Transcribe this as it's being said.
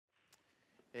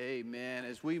Amen.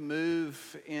 As we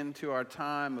move into our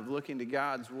time of looking to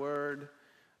God's Word,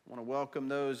 I want to welcome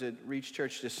those at Reach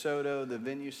Church DeSoto, the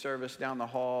venue service down the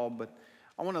hall, but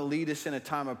I want to lead us in a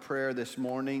time of prayer this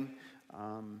morning.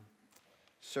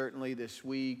 Certainly this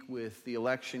week with the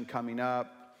election coming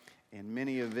up and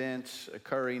many events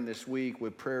occurring this week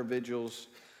with prayer vigils,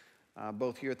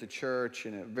 both here at the church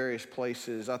and at various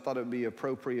places, I thought it would be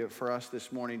appropriate for us this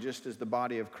morning, just as the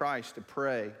body of Christ, to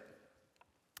pray.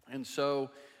 And so,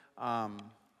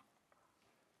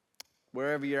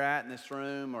 wherever you're at in this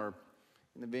room or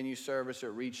in the venue service or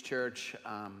at Reach Church,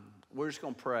 we're just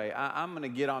going to pray. I'm going to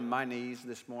get on my knees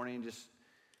this morning. Just,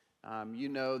 you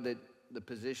know that the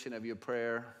position of your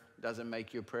prayer doesn't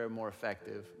make your prayer more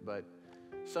effective, but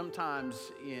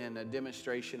sometimes in a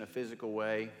demonstration, a physical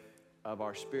way of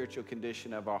our spiritual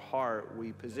condition of our heart,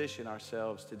 we position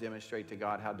ourselves to demonstrate to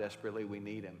God how desperately we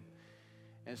need Him.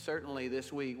 And certainly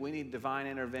this week, we need divine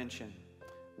intervention.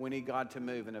 We need God to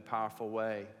move in a powerful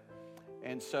way.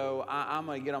 And so I'm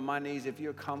going to get on my knees. If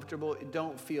you're comfortable,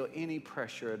 don't feel any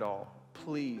pressure at all.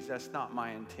 Please, that's not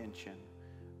my intention.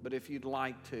 But if you'd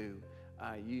like to,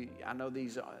 I know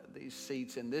these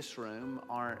seats in this room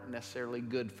aren't necessarily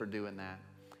good for doing that.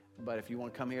 But if you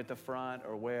want to come here at the front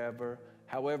or wherever,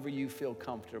 however you feel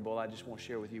comfortable, I just want to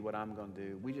share with you what I'm going to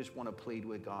do. We just want to plead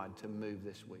with God to move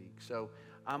this week. So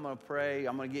I'm going to pray.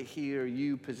 I'm going to get here.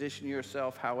 You position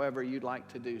yourself however you'd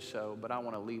like to do so. But I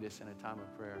want to lead us in a time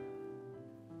of prayer.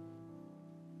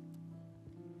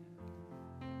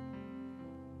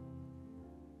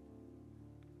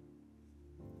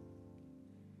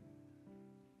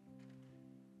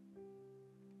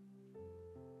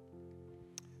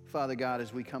 Father God,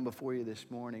 as we come before you this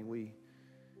morning, we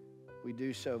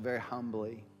do so very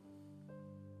humbly.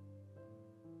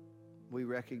 We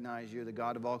recognize you're the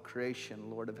God of all creation,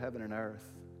 Lord of heaven and earth.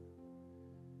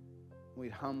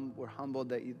 We're humbled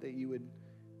that you would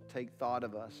take thought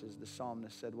of us, as the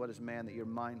psalmist said, what is man that you're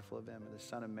mindful of him, and the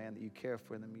son of man that you care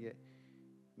for them, yet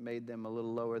made them a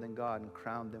little lower than God and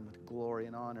crowned them with glory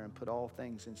and honor and put all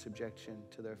things in subjection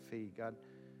to their feet. God,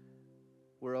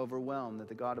 we're overwhelmed that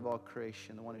the God of all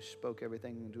creation, the one who spoke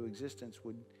everything into existence,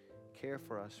 would care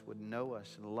for us, would know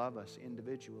us and love us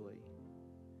individually.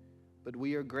 But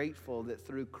we are grateful that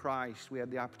through Christ we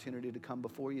have the opportunity to come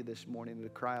before you this morning and to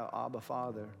cry out, Abba,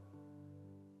 Father,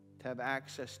 to have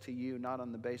access to you, not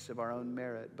on the basis of our own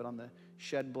merit, but on the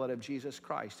shed blood of Jesus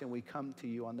Christ. And we come to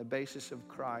you on the basis of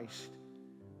Christ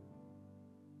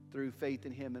through faith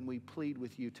in Him, and we plead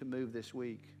with you to move this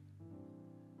week.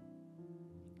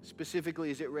 Specifically,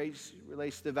 as it relates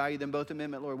to the value of the Both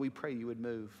Amendment, Lord, we pray you would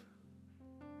move.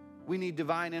 We need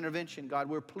divine intervention, God.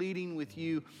 We're pleading with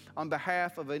you on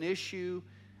behalf of an issue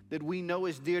that we know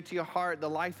is dear to your heart, the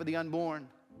life of the unborn,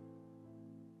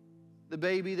 the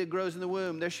baby that grows in the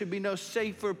womb. There should be no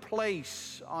safer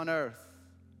place on earth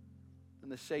than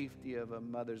the safety of a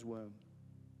mother's womb.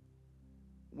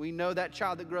 We know that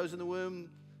child that grows in the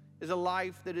womb is a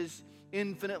life that is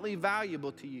infinitely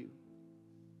valuable to you.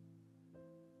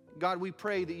 God, we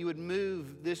pray that you would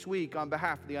move this week on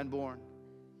behalf of the unborn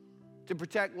to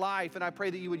protect life, and I pray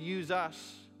that you would use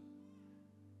us,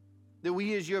 that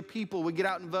we as your people would get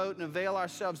out and vote and avail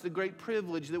ourselves the great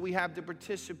privilege that we have to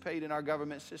participate in our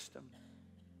government system.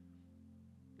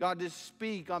 God, to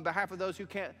speak on behalf of those who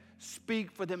can't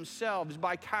speak for themselves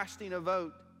by casting a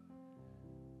vote.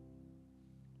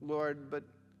 Lord, but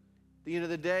at the end of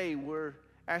the day, we're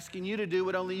asking you to do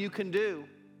what only you can do.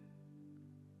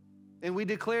 And we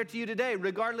declare to you today,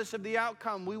 regardless of the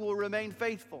outcome, we will remain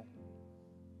faithful.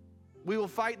 We will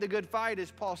fight the good fight,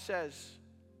 as Paul says.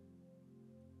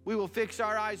 We will fix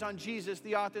our eyes on Jesus,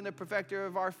 the author and the perfecter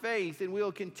of our faith, and we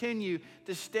will continue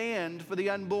to stand for the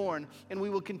unborn, and we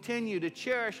will continue to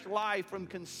cherish life from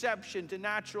conception to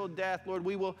natural death. Lord,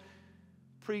 we will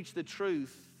preach the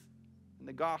truth and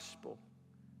the gospel,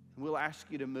 and we'll ask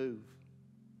you to move.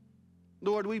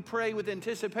 Lord, we pray with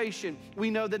anticipation. We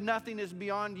know that nothing is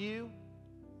beyond you.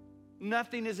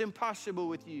 Nothing is impossible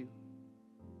with you.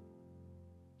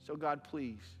 So God,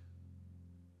 please,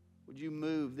 would you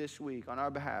move this week on our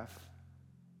behalf?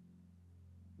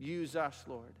 Use us,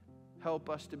 Lord. Help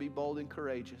us to be bold and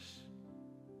courageous.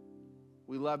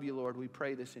 We love you, Lord. We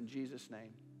pray this in Jesus'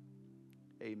 name.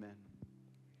 Amen.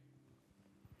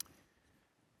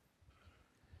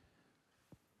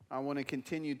 I want to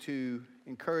continue to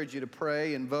encourage you to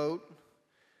pray and vote.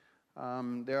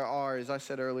 There are, as I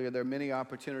said earlier, there are many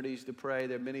opportunities to pray.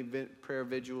 There are many prayer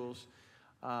vigils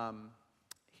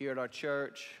here at our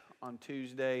church on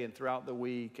Tuesday and throughout the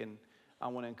week. And I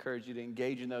want to encourage you to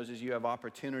engage in those as you have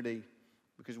opportunity,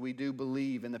 because we do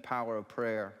believe in the power of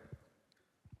prayer.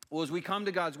 Well, as we come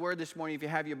to God's Word this morning, if you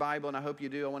have your Bible, and I hope you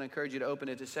do, I want to encourage you to open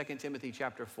it to 2 Timothy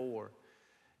chapter 4.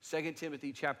 2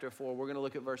 Timothy chapter 4, we're going to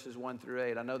look at verses 1 through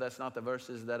 8. I know that's not the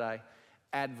verses that I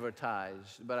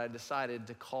advertised, but I decided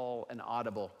to call an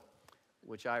audible,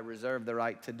 which I reserve the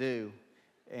right to do.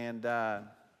 But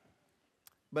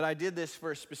I did this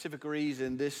for a specific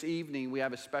reason. This evening, we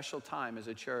have a special time as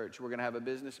a church. We're going to have a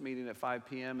business meeting at 5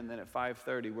 p.m., and then at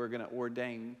 5:30, we're going to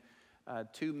ordain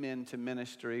two men to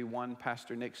ministry, one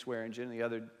Pastor Nick Swearingen, the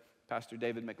other Pastor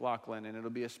David McLaughlin, and it'll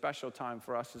be a special time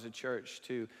for us as a church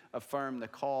to affirm the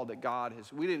call that God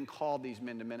has. We didn't call these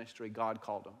men to ministry, God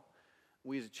called them.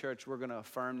 We as a church, we're going to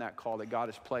affirm that call that God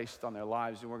has placed on their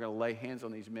lives, and we're going to lay hands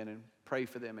on these men and pray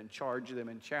for them and charge them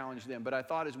and challenge them. But I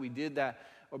thought as we did that,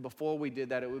 or before we did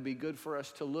that, it would be good for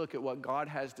us to look at what God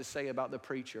has to say about the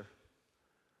preacher.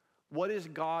 What is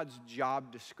God's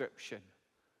job description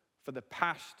for the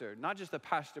pastor, not just the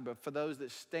pastor, but for those that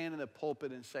stand in the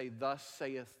pulpit and say, "Thus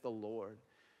saith the Lord"?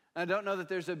 And I don't know that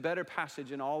there's a better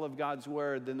passage in all of God's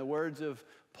word than the words of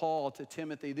Paul to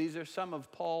Timothy. These are some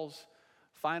of Paul's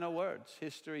final words.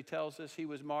 History tells us he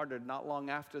was martyred not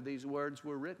long after these words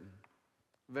were written,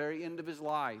 very end of his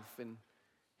life, and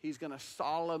he's going to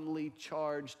solemnly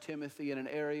charge Timothy in an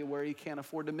area where he can't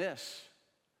afford to miss.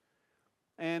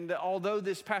 And although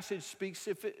this passage speaks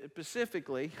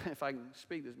specifically, if I can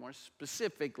speak this more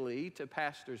specifically to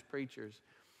pastors, preachers,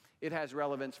 it has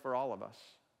relevance for all of us.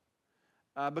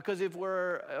 Because if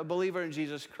we're a believer in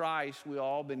Jesus Christ, we've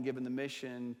all been given the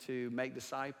mission to make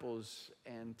disciples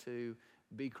and to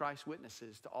be Christ's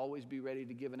witnesses, to always be ready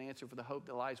to give an answer for the hope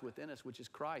that lies within us, which is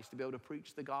Christ, to be able to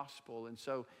preach the gospel. And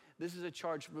so this is a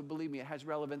charge, but believe me, it has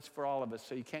relevance for all of us.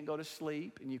 So you can't go to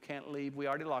sleep and you can't leave. We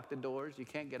already locked the doors. You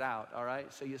can't get out, all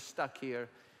right? So you're stuck here.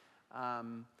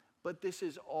 But this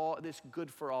is good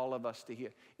for all of us to hear.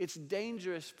 It's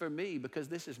dangerous for me because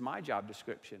this is my job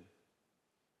description.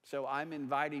 So I'm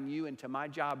inviting you into my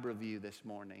job review this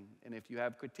morning. And if you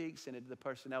have critiques, send it to the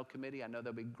personnel committee. I know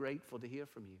they'll be grateful to hear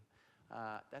from you.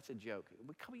 That's a joke.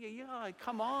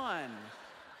 Come on.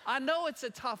 I know it's a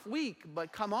tough week,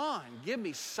 but come on. Give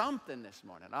me something this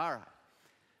morning. All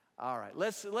right.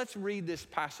 Let's read this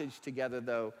passage together,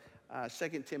 though.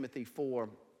 2 Timothy 4,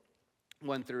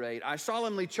 1 through 8. I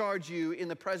solemnly charge you in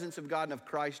the presence of God and of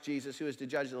Christ Jesus, who is to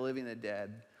judge the living and the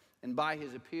dead, and by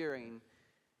his appearing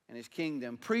and his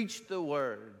kingdom, preach the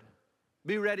word.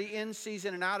 Be ready in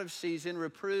season and out of season.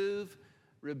 Reprove,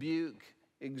 rebuke,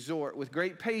 exhort with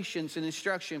great patience and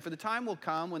instruction, for the time will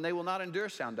come when they will not endure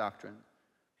sound doctrine,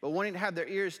 but wanting to have their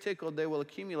ears tickled, they will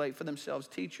accumulate for themselves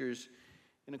teachers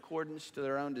in accordance to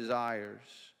their own desires,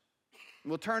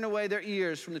 and will turn away their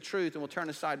ears from the truth and will turn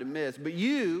aside to myths. But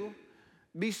you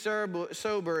be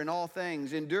sober in all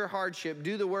things, endure hardship,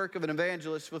 do the work of an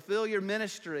evangelist, fulfill your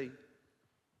ministry,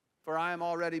 for I am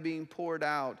already being poured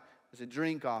out as a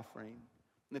drink offering,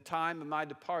 and the time of my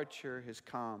departure has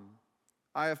come.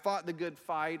 I have fought the good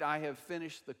fight. I have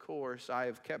finished the course. I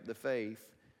have kept the faith.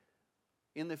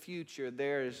 In the future,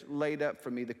 there is laid up for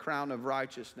me the crown of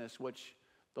righteousness, which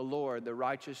the Lord, the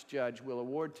righteous judge, will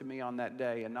award to me on that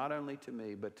day, and not only to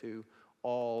me, but to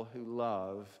all who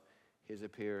love his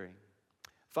appearing.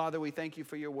 Father, we thank you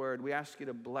for your word. We ask you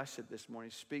to bless it this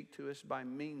morning. Speak to us by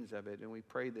means of it, and we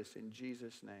pray this in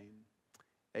Jesus' name.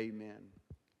 Amen.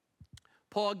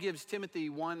 Paul gives Timothy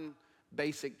one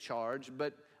basic charge,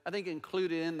 but I think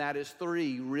included in that is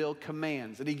three real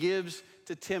commands that he gives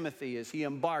to Timothy as he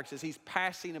embarks, as he's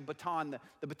passing a baton,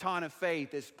 the baton of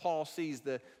faith, as Paul sees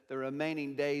the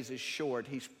remaining days as short.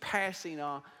 He's passing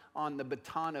on the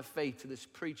baton of faith to this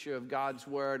preacher of God's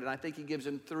word, and I think he gives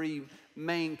him three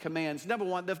main commands. Number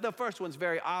one, the first one's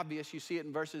very obvious. You see it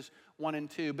in verses 1 and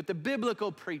 2. But the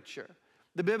biblical preacher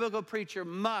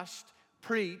must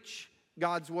preach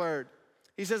God's word.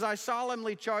 He says, I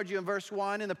solemnly charge you in verse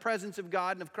 1 in the presence of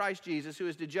God and of Christ Jesus, who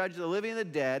is to judge the living and the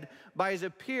dead by his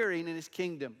appearing in his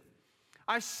kingdom.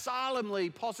 Paul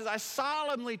says, I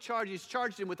solemnly charge you. He's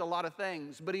charged him with a lot of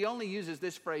things, but he only uses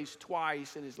this phrase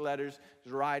twice in his letters,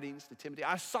 his writings to Timothy.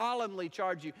 I solemnly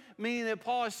charge you, meaning that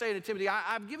Paul is saying to Timothy,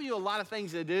 I've given you a lot of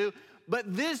things to do,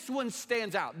 but this one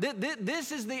stands out.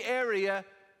 This is the area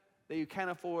that you can't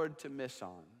afford to miss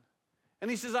on. And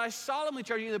he says, I solemnly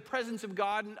charge you in the presence of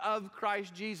God and of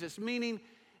Christ Jesus, meaning,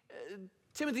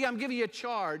 Timothy, I'm giving you a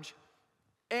charge,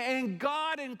 and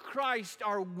God and Christ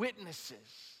are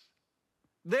witnesses.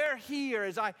 They're here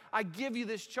as I give you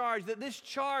this charge, that this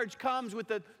charge comes with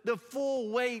the full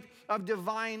weight of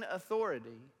divine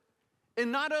authority.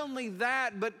 And not only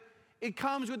that, but it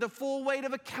comes with the full weight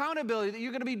of accountability, that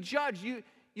you're going to be judged.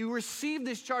 You receive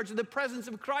this charge in the presence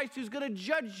of Christ, who's going to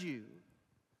judge you.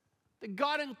 That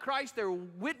God and Christ, they're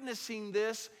witnessing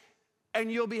this,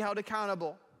 and you'll be held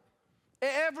accountable.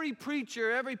 Every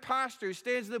preacher, every pastor who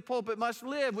stands in the pulpit must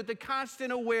live with the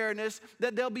constant awareness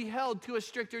that they'll be held to a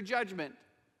stricter judgment.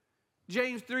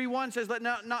 James 3:1 says, "Let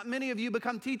not many of you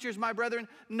become teachers, my brethren,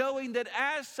 knowing that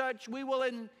as such we will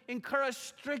incur a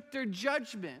stricter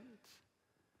judgment."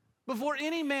 Before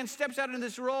any man steps out into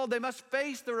this role, they must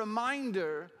face the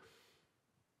reminder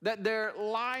that their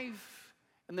life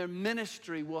and their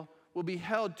ministry will be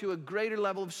held to a greater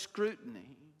level of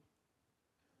scrutiny.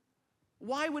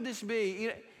 Why would this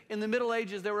be? In the Middle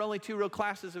Ages, there were only two real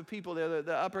classes of people.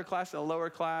 The upper class and the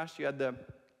lower class. You had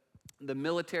the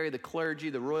military, the clergy,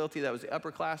 the royalty, that was the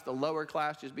upper class. The lower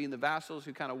class just being the vassals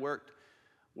who kind of worked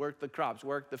the crops,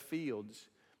 worked the fields.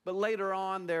 But later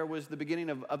on, there was the beginning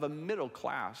of a middle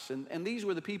class. And these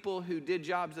were the people who did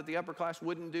jobs that the upper class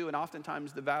wouldn't do, and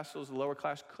oftentimes the vassals, the lower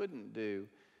class, couldn't do.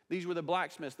 These were the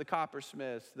blacksmiths, the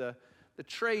coppersmiths, the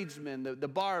tradesmen, the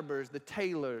barbers, the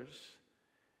tailors.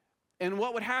 And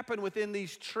what would happen within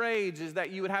these trades is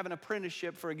that you would have an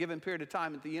apprenticeship for a given period of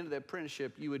time. At the end of the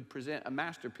apprenticeship, you would present a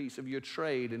masterpiece of your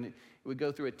trade, and it would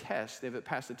go through a test. If it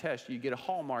passed the test, you'd get a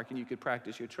hallmark, and you could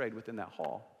practice your trade within that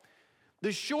hall.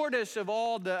 The shortest of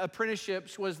all the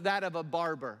apprenticeships was that of a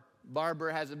barber. Barber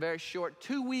has a very short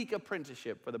 2-week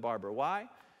apprenticeship for the barber. Why?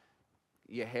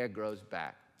 Your hair grows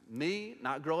back. Me,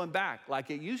 not growing back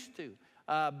like it used to.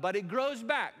 But it grows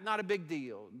back, not a big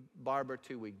deal. Barber,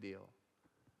 2-week deal.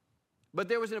 But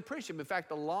there was an apprenticeship. In fact,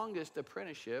 the longest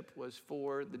apprenticeship was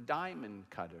for the diamond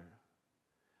cutter.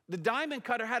 The diamond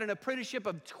cutter had an apprenticeship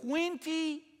of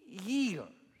 20 years.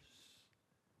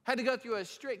 Had to go through a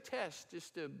strict test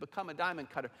just to become a diamond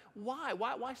cutter. Why?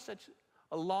 Why such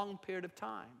a long period of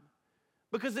time?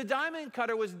 Because the diamond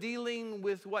cutter was dealing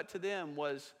with what to them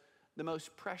was the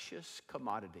most precious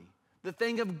commodity, the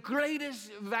thing of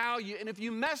greatest value. And if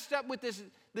you messed up with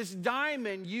this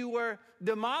diamond, you were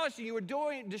demolishing, you were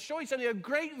destroying something of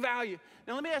great value.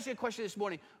 Now let me ask you a question this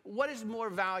morning. What is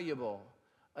more valuable,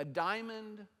 a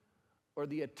diamond or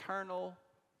the eternal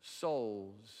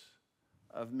souls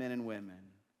of men and women?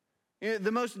 You know,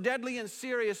 the most deadly and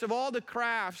serious of all the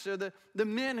crafts are the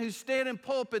men who stand in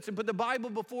pulpits and put the Bible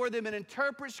before them and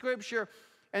interpret Scripture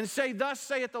and say, "Thus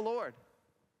saith the Lord."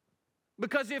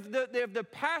 Because if the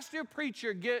pastor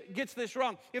preacher gets this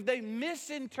wrong, if they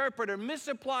misinterpret or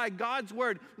misapply God's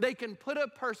word, they can put a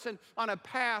person on a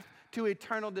path to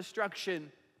eternal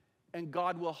destruction, and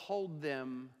God will hold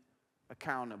them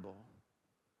accountable.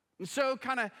 And so,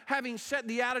 kind of having set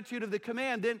the attitude of the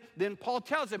command, then Paul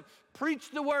tells him,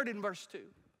 preach the word in verse 2.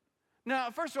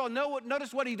 Now, first of all,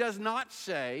 notice what he does not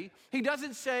say. He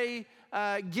doesn't say,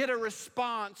 get a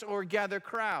response or gather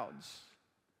crowds.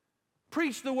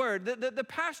 Preach the word. The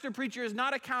pastor preacher is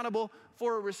not accountable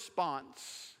for a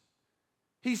response.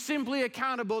 He's simply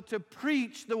accountable to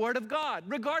preach the word of God,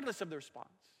 regardless of the response.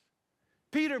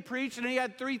 Peter preached and he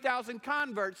had 3,000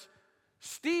 converts.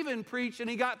 Stephen preached and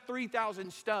he got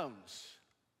 3,000 stones.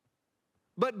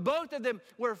 But both of them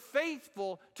were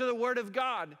faithful to the word of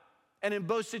God. And in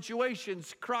both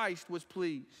situations, Christ was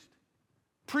pleased.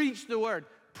 Preach the word.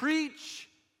 Preach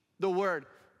the word.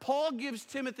 Paul gives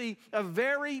Timothy a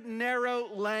very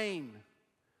narrow lane.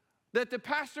 That the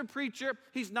pastor preacher,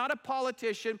 he's not a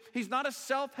politician, he's not a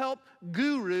self-help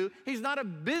guru, he's not a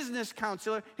business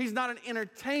counselor, he's not an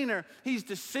entertainer. He's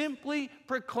to simply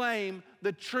proclaim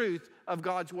the truth of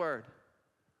God's word.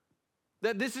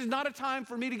 That this is not a time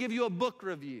for me to give you a book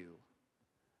review.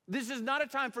 This is not a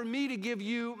time for me to give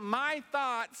you my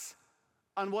thoughts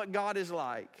on what God is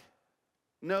like.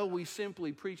 No, we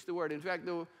simply preach the word. In fact,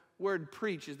 the word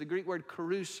preach is the Greek word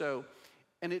caruso,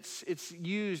 and it's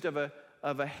used of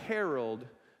a herald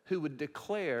who would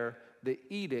declare the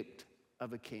edict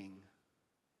of a king.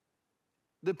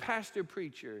 The pastor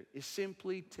preacher is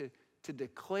simply to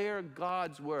declare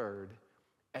God's word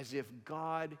as if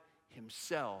God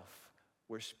himself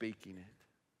were speaking it.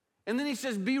 And then he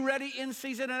says, be ready in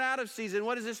season and out of season.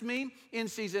 What does this mean? In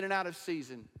season and out of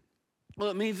season. Well,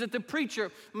 it means that the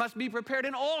preacher must be prepared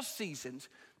in all seasons.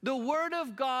 The word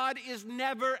of God is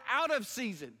never out of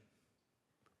season.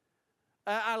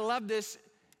 I love this.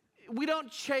 We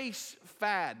don't chase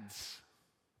fads.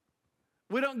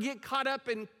 We don't get caught up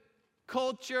in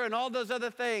culture and all those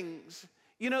other things.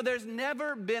 You know, there's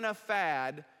never been a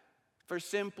fad for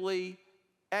simply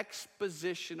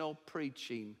expositional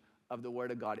preaching of the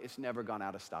Word of God. It's never gone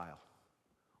out of style.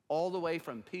 All the way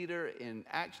from Peter in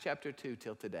Acts chapter 2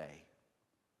 till today.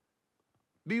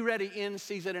 Be ready in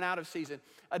season and out of season.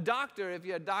 A doctor, if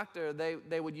you're a doctor,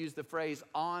 they would use the phrase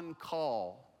on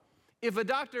call. If a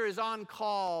doctor is on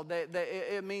call,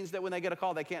 it means that when they get a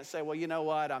call, they can't say, well, you know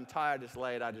what, I'm tired, it's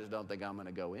late, I just don't think I'm going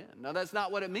to go in. No, that's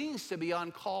not what it means to be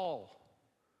on call.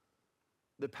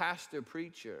 The pastor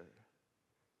preacher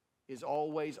is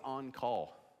always on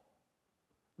call.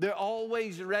 They're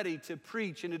always ready to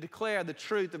preach and to declare the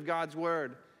truth of God's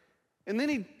word. And then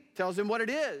he tells him what it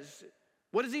is.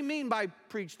 What does he mean by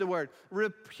preach the word?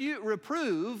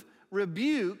 Reprove,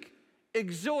 rebuke,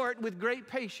 exhort with great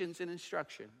patience and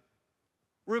instruction.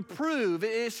 Reprove,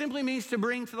 it simply means to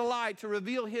bring to the light, to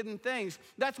reveal hidden things.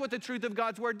 That's what the truth of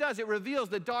God's word does. It reveals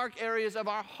the dark areas of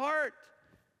our heart.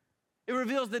 It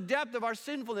reveals the depth of our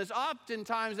sinfulness,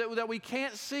 oftentimes that we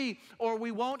can't see or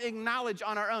we won't acknowledge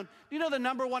on our own. Do you know the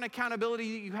number one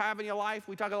accountability that you have in your life?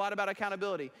 We talk a lot about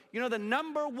accountability. You know the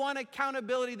number one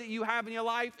accountability that you have in your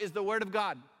life is the Word of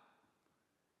God.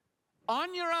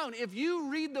 On your own, if you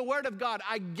read the Word of God,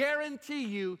 I guarantee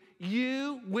you,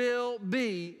 you will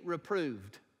be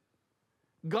reproved.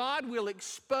 God will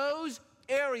expose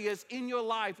areas in your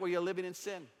life where you're living in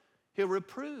sin. He'll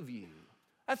reprove you.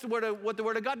 That's what the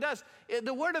Word of God does.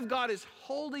 The Word of God is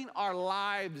holding our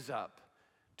lives up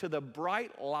to the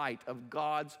bright light of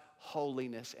God's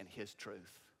holiness and His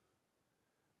truth.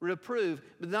 Reprove,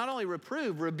 but not only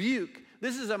reprove, rebuke.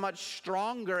 This is a much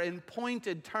stronger and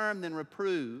pointed term than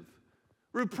reprove.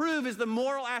 Reprove is the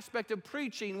moral aspect of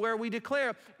preaching where we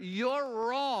declare you're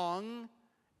wrong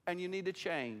and you need to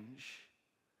change.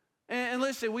 And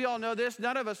listen, we all know this.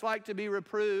 None of us like to be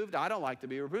reproved. I don't like to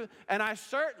be reproved. And I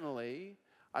certainly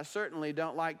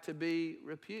don't like to be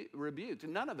rebuked.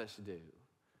 None of us do.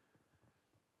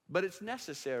 But it's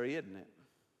necessary, isn't it?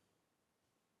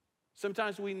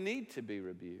 Sometimes we need to be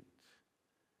rebuked.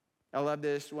 I love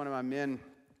this. One of my men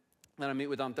that I meet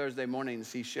with on Thursday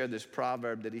mornings, he shared this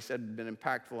proverb that he said had been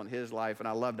impactful in his life, and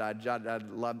I loved it.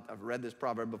 I've read this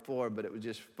proverb before, but it was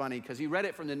just funny because he read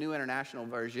it from the New International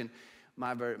Version.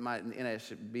 My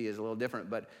NASB is a little different,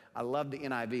 but I love the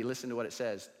NIV. Listen to what it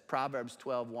says. Proverbs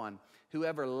 12:1.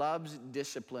 Whoever loves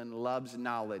discipline loves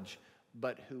knowledge,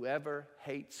 but whoever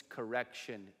hates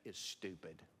correction is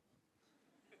stupid.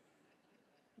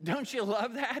 Don't you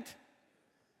love that?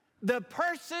 The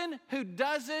person who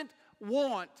doesn't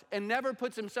want and never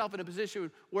puts himself in a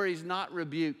position where he's not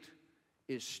rebuked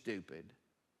is stupid.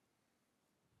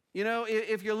 You know,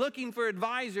 if you're looking for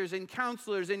advisors and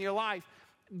counselors in your life,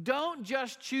 don't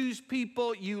just choose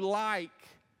people you like.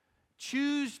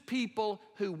 Choose people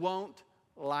who won't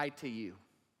lie to you.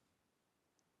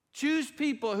 Choose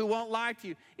people who won't lie to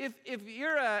you.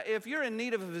 If you're in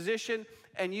need of a physician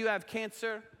and you have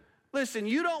cancer, listen,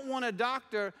 you don't want a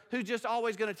doctor who's just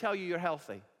always going to tell you you're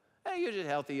healthy. Hey, you're just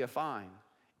healthy, you're fine.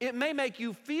 It may make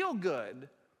you feel good,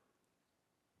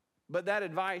 but that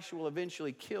advice will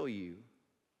eventually kill you.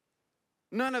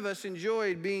 None of us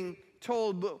enjoyed being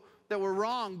told that we're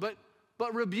wrong, but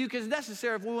rebuke is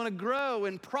necessary if we want to grow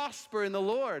and prosper in the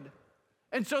Lord.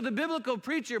 And so the biblical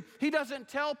preacher, he doesn't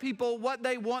tell people what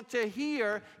they want to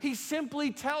hear. He simply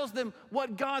tells them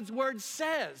what God's word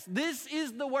says. This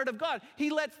is the word of God. He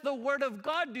lets the word of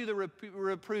God do the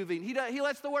reproving. He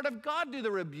lets the word of God do the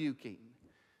rebuking.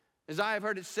 As I have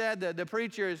heard it said, the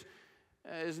preacher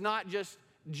is not just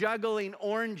juggling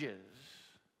oranges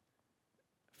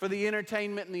for the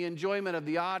entertainment and the enjoyment of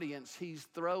the audience. He's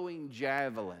throwing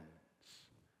javelins,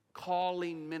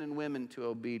 calling men and women to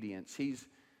obedience. He's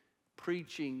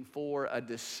preaching for a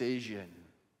decision.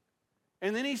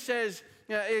 And then he says,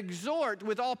 exhort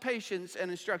with all patience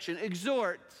and instruction.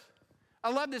 Exhort.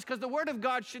 I love this because the word of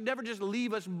God should never just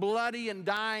leave us bloody and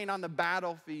dying on the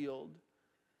battlefield.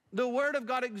 The word of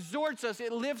God exhorts us.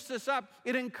 It lifts us up.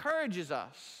 It encourages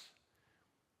us.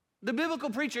 The biblical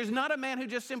preacher is not a man who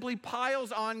just simply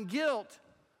piles on guilt,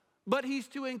 but he's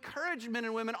to encourage men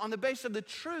and women on the basis of the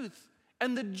truth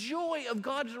and the joy of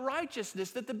God's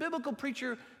righteousness, that the biblical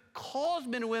preacher calls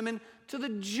men and women to the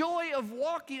joy of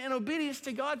walking in obedience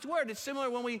to God's word. It's similar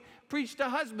when we preach to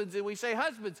husbands and we say,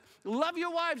 husbands, love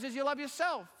your wives as you love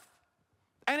yourself.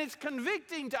 And it's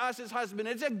convicting to us as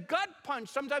husbands. It's a gut punch.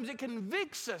 Sometimes it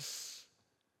convicts us.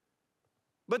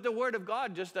 But the word of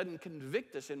God just doesn't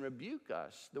convict us and rebuke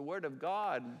us. The word of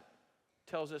God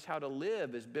tells us how to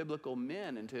live as biblical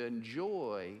men and to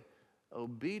enjoy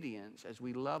obedience as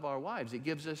we love our wives. It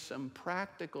gives us some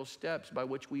practical steps by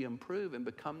which we improve and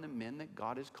become the men that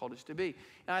God has called us to be.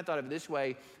 And I thought of it this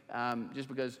way, just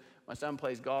because my son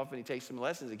plays golf and he takes some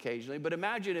lessons occasionally. But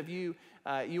imagine if you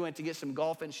went to get some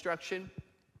golf instruction,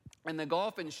 and the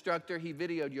golf instructor, he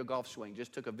videoed your golf swing,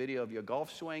 just took a video of your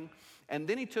golf swing, and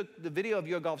then he took the video of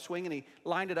your golf swing and he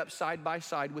lined it up side by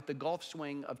side with the golf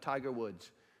swing of Tiger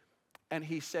Woods. And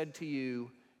he said to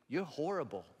you, you're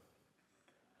horrible.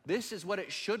 This is what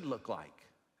it should look like.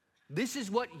 This is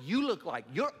what you look like.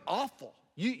 You're awful.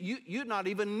 You're not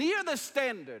even near the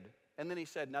standard. And then he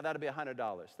said, now that'll be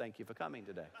 $100. Thank you for coming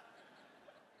today.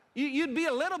 You'd be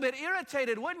a little bit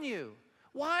irritated, wouldn't you?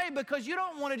 Why? Because you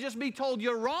don't want to just be told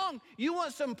you're wrong. You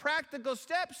want some practical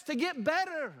steps to get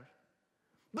better.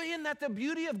 But isn't that the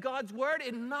beauty of God's word?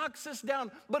 It knocks us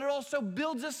down, but it also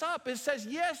builds us up. It says,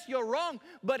 yes, you're wrong,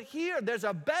 but here, there's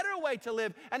a better way to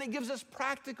live. And it gives us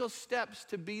practical steps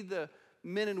to be the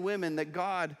men and women that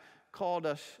God called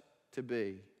us to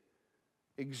be.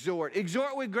 Exhort.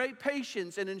 Exhort with great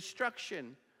patience and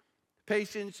instruction.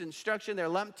 Patience, instruction, they're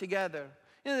lumped together.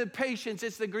 In the patience,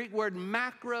 it's the Greek word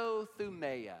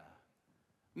macrothumia.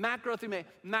 Macrothumia.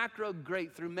 Macro,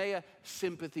 great. Thumia,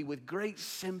 sympathy. With great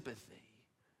sympathy.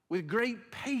 With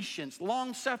great patience,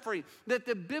 long-suffering, that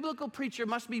the biblical preacher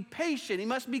must be patient. He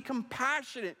must be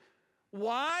compassionate.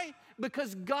 Why?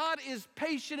 Because God is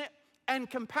patient and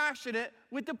compassionate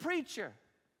with the preacher.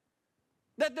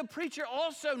 That the preacher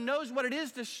also knows what it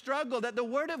is to struggle, that the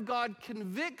Word of God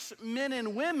convicts men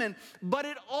and women, but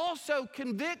it also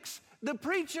convicts the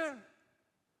preacher.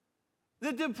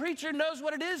 That the preacher knows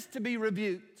what it is to be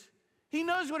rebuked. He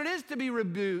knows what it is to be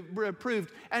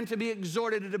reproved and to be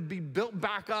exhorted and to be built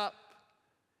back up.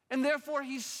 And therefore,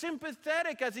 he's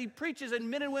sympathetic as he preaches, and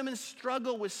men and women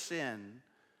struggle with sin.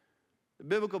 The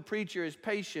biblical preacher is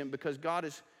patient because God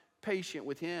is patient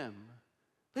with him.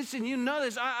 Listen, you know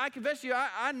this. I confess to you,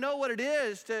 I know what it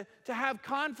is to have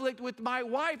conflict with my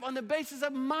wife on the basis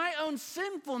of my own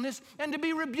sinfulness and to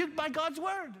be rebuked by God's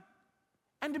word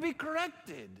and to be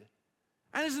corrected.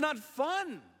 And it's not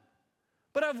fun.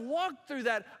 But I've walked through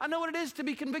that. I know what it is to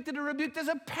be convicted and rebuked as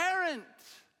a parent.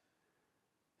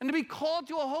 And to be called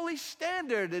to a holy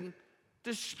standard and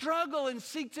to struggle and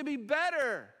seek to be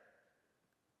better.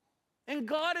 And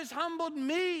God has humbled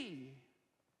me.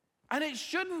 And it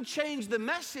shouldn't change the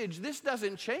message. This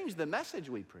doesn't change the message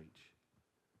we preach.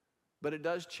 But it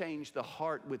does change the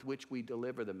heart with which we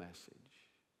deliver the message.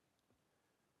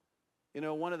 You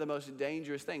know, one of the most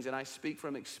dangerous things, and I speak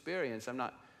from experience, I'm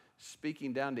not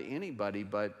speaking down to anybody,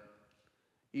 but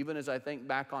even as I think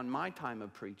back on my time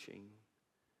of preaching,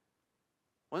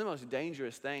 one of the most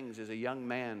dangerous things is a young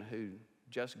man who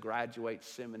just graduates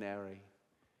seminary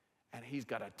and he's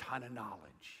got a ton of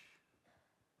knowledge,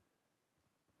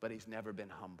 but he's never been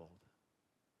humbled.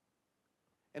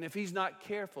 And if he's not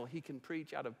careful, he can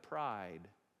preach out of pride,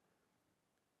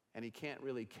 and he can't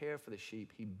really care for the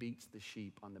sheep. He beats the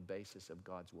sheep on the basis of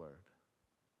God's word.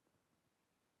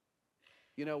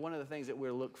 You know, one of the things that we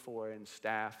look for in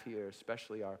staff here,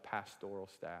 especially our pastoral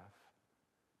staff,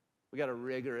 we got a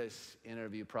rigorous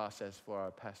interview process for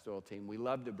our pastoral team. We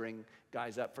love to bring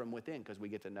guys up from within because we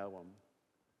get to know them.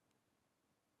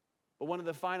 But one of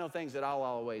the final things that I'll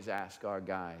always ask our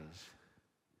guys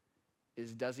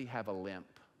is, does he have a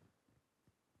limp?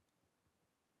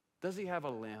 Does he have a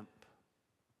limp?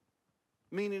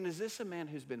 Meaning, is this a man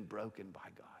who's been broken by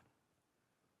God?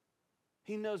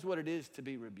 He knows what it is to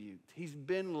be rebuked. He's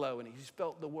been low and he's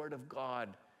felt the word of God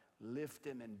lift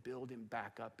him and build him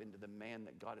back up into the man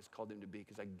that God has called him to be.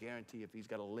 Because I guarantee if he's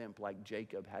got a limp like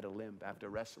Jacob had a limp after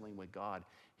wrestling with God,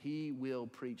 he will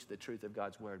preach the truth of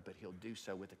God's word, but he'll do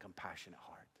so with a compassionate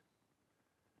heart.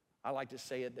 I like to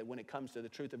say it that when it comes to the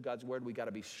truth of God's word, we got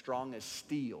to be strong as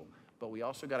steel, but we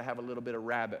also got to have a little bit of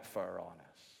rabbit fur on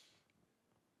us.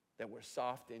 That we're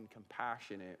soft and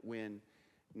compassionate when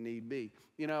need be.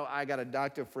 You know, I got a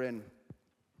doctor friend.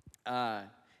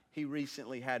 He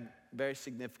recently had very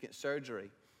significant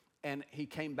surgery, and he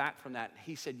came back from that.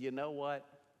 He said, you know what?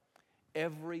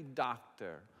 Every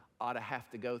doctor ought to have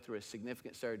to go through a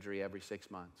significant surgery every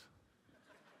 6 months.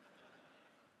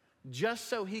 Just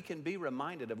so he can be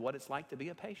reminded of what it's like to be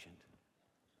a patient.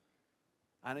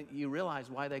 And you realize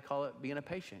why they call it being a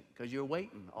patient, because you're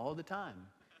waiting all the time.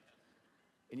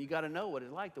 And you got to know what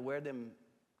it's like to wear them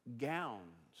gowns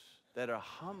that are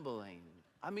humbling.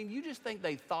 I mean, you just think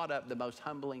they thought up the most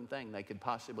humbling thing they could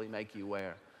possibly make you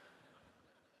wear.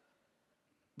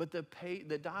 But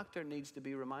the doctor needs to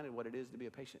be reminded what it is to be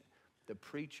a patient. The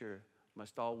preacher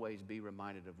must always be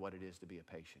reminded of what it is to be a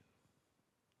patient.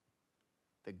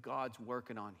 That God's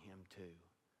working on him too.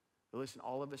 But listen,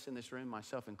 all of us in this room,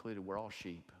 myself included, we're all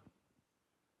sheep.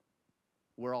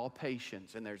 We're all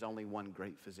patients, and there's only one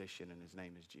great physician, and his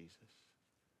name is Jesus.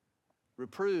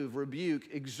 Reprove, rebuke,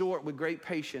 exhort with great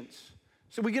patience.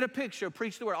 So we get a picture,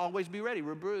 preach the word, always be ready.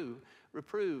 Reprove,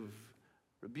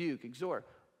 rebuke, exhort.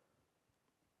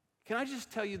 Can I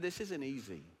just tell you, this isn't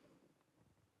easy?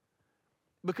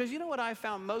 Because you know what I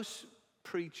found? Most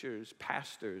preachers,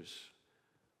 pastors,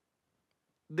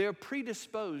 they're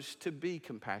predisposed to be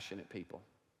compassionate people.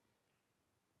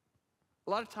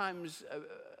 A lot of times,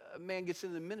 a man gets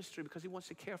into the ministry because he wants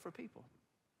to care for people.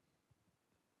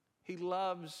 He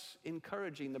loves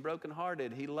encouraging the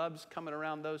brokenhearted. He loves coming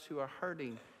around those who are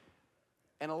hurting.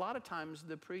 And a lot of times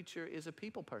the preacher is a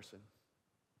people person.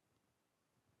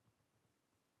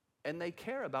 And they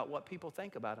care about what people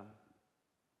think about them.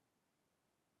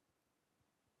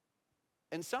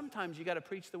 And sometimes you got to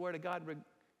preach the word of God,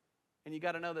 and you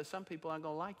got to know that some people aren't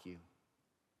going to like you.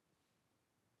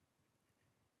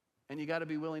 And you got to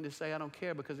be willing to say, I don't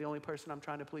care, because the only person I'm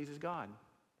trying to please is God.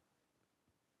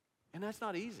 And that's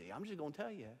not easy. I'm just going to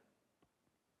tell you.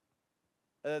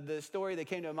 The story that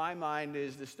came to my mind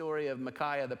is the story of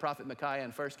Micaiah, the prophet Micaiah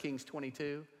in 1 Kings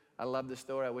 22. I love this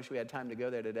story. I wish we had time to go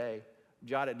there today.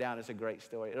 Jot it down. It's a great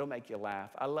story. It'll make you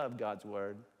laugh. I love God's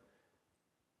word.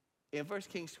 In 1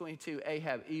 Kings 22,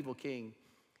 Ahab, evil king,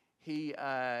 he's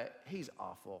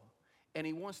awful. And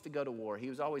he wants to go to war. He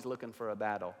was always looking for a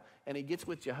battle. And he gets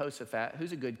with Jehoshaphat,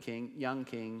 who's a good king, young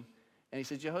king. And he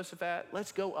says, Jehoshaphat,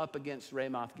 let's go up against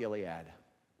Ramoth Gilead.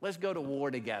 Let's go to war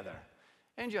together.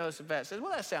 And Jehoshaphat says,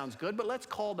 well, that sounds good, but let's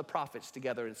call the prophets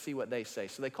together and see what they say.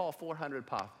 So they call 400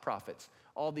 prophets,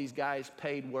 all these guys,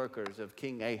 paid workers of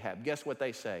King Ahab. Guess what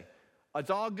they say? It's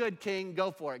all good, king.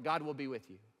 Go for it. God will be with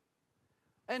you.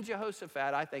 And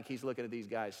Jehoshaphat, I think he's looking at these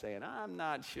guys saying, I'm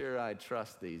not sure I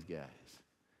trust these guys.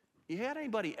 You had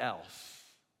anybody else?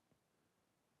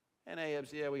 And Ahab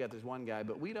said, yeah, we got this one guy,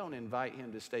 but we don't invite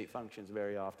him to state functions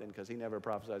very often because he never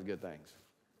prophesies good things.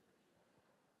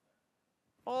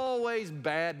 Always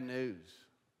bad news.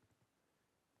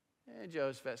 And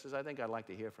Jehoshaphat says, I think I'd like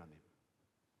to hear from him.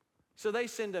 So they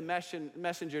send a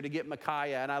messenger to get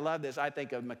Micaiah, and I love this. I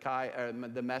think of Micaiah,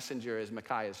 the messenger as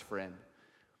Micaiah's friend.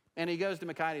 And he goes to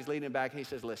Micaiah, and he's leading him back, and he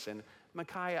says, listen,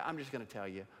 Micaiah, I'm just going to tell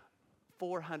you,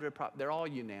 400, they're all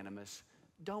unanimous.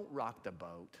 Don't rock the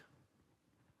boat.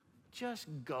 Just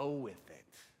go with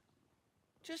it.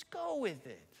 Just go with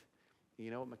it.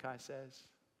 You know what Micaiah says?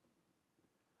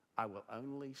 I will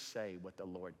only say what the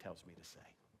Lord tells me to say.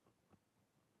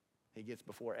 He gets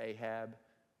before Ahab.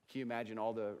 Can you imagine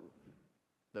all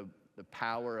the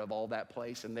power of all that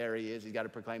place? And there he is. He's got to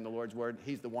proclaim the Lord's word.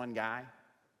 He's the one guy.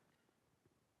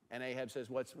 And Ahab says,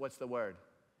 what's the word?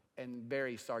 And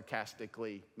very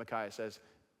sarcastically, Micaiah says,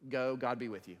 go, God be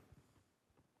with you.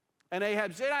 And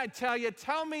Ahab said, I tell you,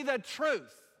 tell me the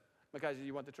truth. Micaiah said,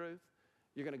 you want the truth?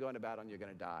 You're going to go into battle and you're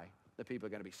going to die. The people are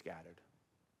going to be scattered.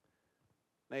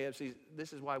 And Ahab says,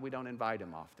 this is why we don't invite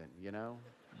him often, you know?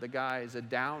 The guy is a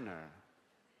downer.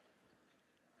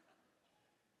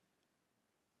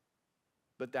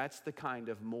 But that's the kind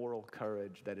of moral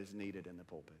courage that is needed in the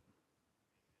pulpit.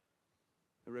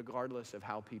 Regardless of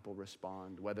how people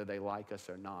respond, whether they like us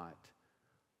or not,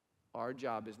 our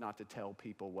job is not to tell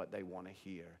people what they want to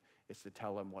hear. It's to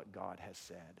tell them what God has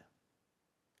said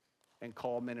and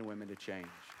call men and women to change.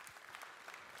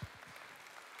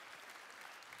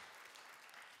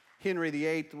 Henry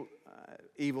VIII,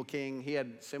 evil king, he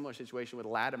had a similar situation with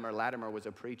Latimer. Latimer was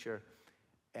a preacher,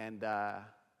 and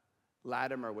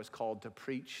Latimer was called to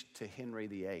preach to Henry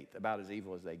VIII, about as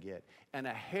evil as they get. And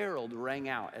a herald rang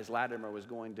out as Latimer was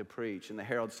going to preach, and the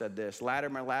herald said this,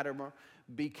 Latimer, Latimer,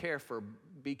 be careful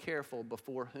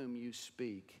before whom you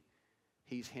speak.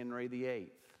 He's Henry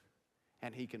VIII,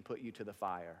 and he can put you to the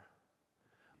fire.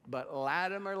 But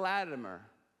Latimer, Latimer,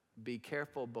 be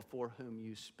careful before whom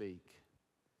you speak.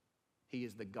 He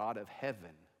is the God of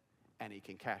heaven, and he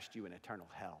can cast you in eternal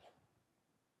hell.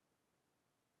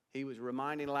 He was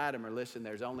reminding Latimer, listen,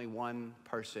 there's only one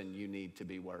person you need to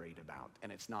be worried about,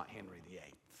 and it's not Henry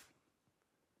VIII.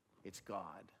 It's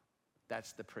God.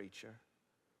 That's the preacher.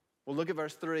 Well, look at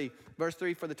verse 3. Verse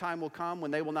 3, for the time will come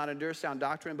when they will not endure sound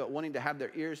doctrine, but wanting to have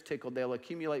their ears tickled, they'll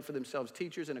accumulate for themselves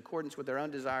teachers in accordance with their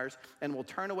own desires, and will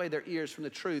turn away their ears from the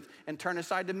truth and turn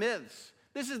aside to myths.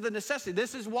 This is the necessity.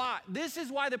 This is why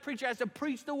the preacher has to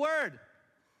preach the word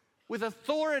with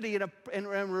authority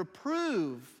and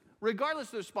reprove, regardless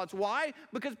of the response. Why?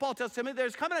 Because Paul tells Timothy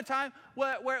there's coming a time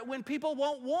where when people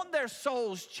won't want their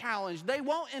souls challenged, they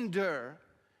won't endure,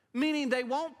 meaning they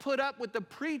won't put up with the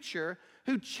preacher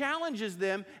who challenges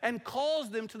them and calls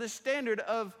them to the standard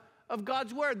of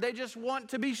God's word. They just want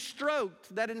to be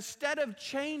stroked, that instead of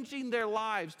changing their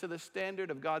lives to the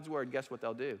standard of God's word, guess what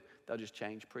they'll do? They'll just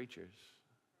change preachers.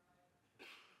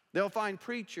 They'll find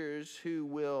preachers who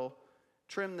will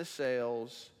trim the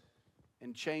sails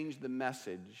and change the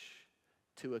message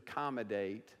to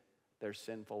accommodate their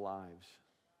sinful lives.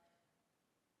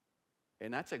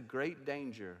 And that's a great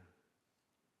danger,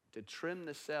 to trim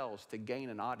the sails to gain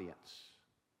an audience.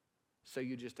 So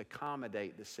you just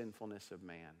accommodate the sinfulness of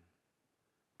man.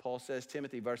 Paul says,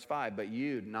 Timothy, verse 5, but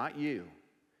you, not you.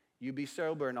 You be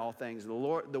sober in all things. The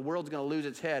world's going to lose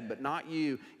its head, but not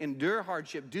you. Endure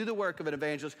hardship. Do the work of an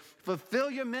evangelist. Fulfill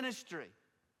your ministry.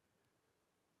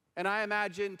 And I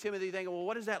imagine Timothy thinking, well,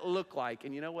 what does that look like?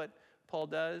 And you know what Paul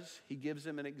does? He gives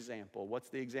him an example. What's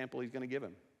the example he's going to give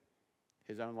him?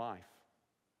 His own life.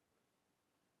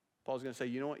 Paul's going to say,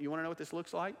 you want to know what this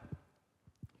looks like?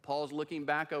 Paul's looking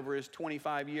back over his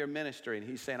 25-year ministry, and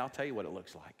he's saying, I'll tell you what it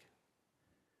looks like.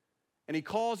 And he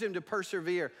calls him to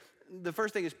persevere. The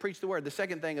first thing is preach the word. The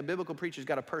second thing, a biblical preacher's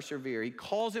got to persevere. He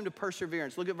calls him to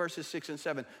perseverance. Look at verses 6 and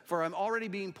 7. For I'm already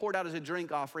being poured out as a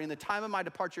drink offering. The time of my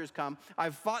departure has come.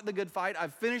 I've fought the good fight.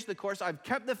 I've finished the course. I've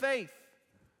kept the faith.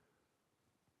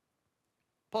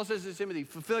 Paul says to Timothy,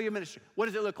 fulfill your ministry. What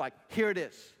does it look like? Here it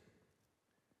is.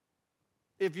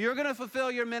 If you're going to fulfill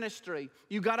your ministry,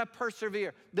 you got to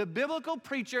persevere. The biblical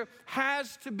preacher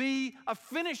has to be a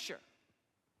finisher.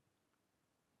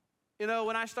 You know,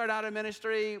 when I started out in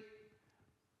ministry,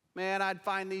 man, I'd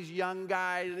find these young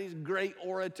guys, these great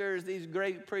orators, these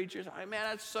great preachers. Man,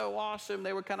 that's so awesome.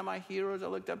 They were kind of my heroes. I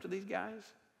looked up to these guys.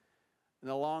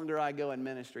 And the longer I go in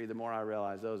ministry, the more I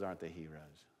realize those aren't the heroes.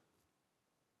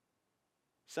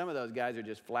 Some of those guys are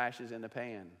just flashes in the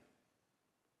pan.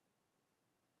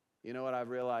 You know what I've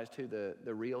realized who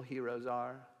the real heroes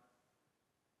are?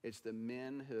 It's the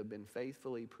men who have been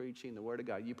faithfully preaching the Word of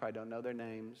God. You probably don't know their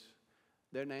names.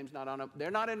 Their name's not on them. They're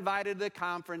not invited to the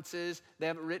conferences. They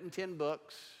haven't written 10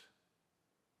 books.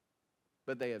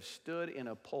 But they have stood in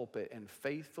a pulpit and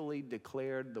faithfully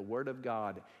declared the Word of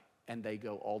God, and they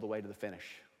go all the way to the finish.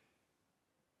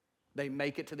 They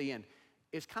make it to the end.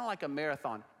 It's kind of like a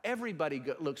marathon. Everybody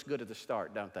looks good at the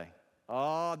start, don't they?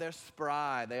 Oh, they're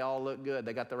spry. They all look good.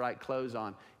 They got the right clothes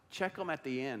on. Check them at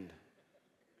the end.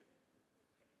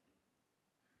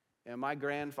 And my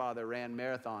grandfather ran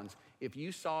marathons. If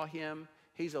you saw him,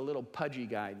 he's a little pudgy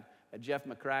guy. Jeff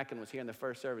McCracken was here in the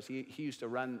first service. He used to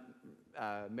run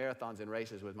marathons and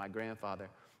races with my grandfather.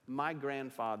 My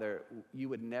grandfather, you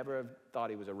would never have thought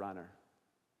he was a runner.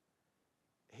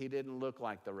 He didn't look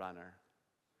like the runner.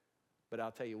 But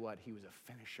I'll tell you what, he was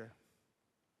a finisher.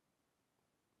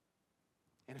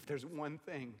 And if there's one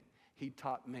thing he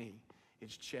taught me,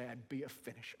 it's, Chad, be a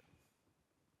finisher.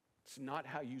 It's not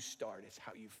how you start, it's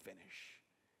how you finish.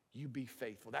 You be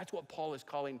faithful. That's what Paul is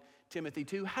calling Timothy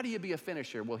to. How do you be a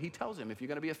finisher? Well, he tells him, if you're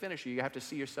going to be a finisher, you have to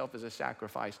see yourself as a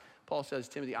sacrifice. Paul says,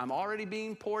 Timothy, I'm already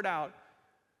being poured out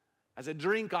as a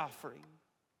drink offering.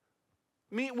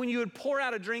 When you would pour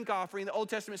out a drink offering, the Old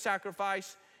Testament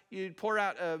sacrifice, you'd pour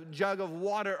out a jug of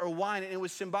water or wine, and it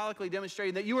was symbolically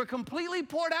demonstrating that you were completely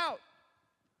poured out.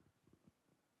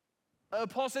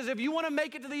 Paul says, if you want to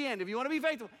make it to the end, if you want to be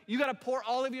faithful, you got to pour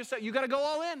all of yourself. You got to go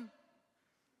all in.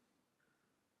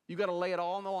 You got to lay it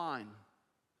all on the line.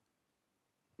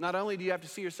 Not only do you have to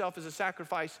see yourself as a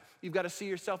sacrifice, you've got to see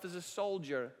yourself as a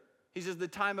soldier. He says, the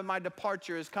time of my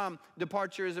departure has come.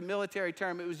 Departure is a military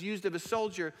term. It was used of a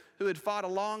soldier who had fought a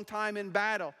long time in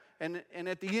battle. And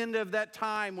at the end of that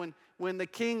time, when the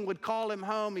king would call him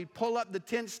home, he'd pull up the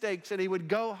tent stakes and he would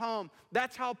go home.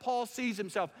 That's how Paul sees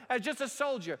himself, as just a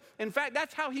soldier. In fact,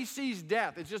 that's how he sees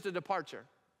death. It's just a departure.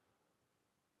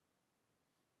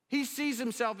 He sees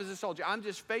himself as a soldier. I'm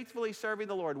just faithfully serving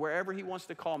the Lord wherever he wants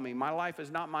to call me. My life is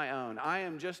not my own. I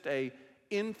am just an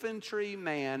infantry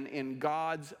man in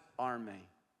God's army.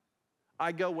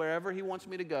 I go wherever he wants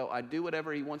me to go. I do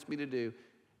whatever he wants me to do.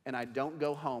 And I don't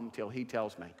go home till he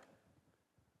tells me.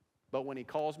 But when he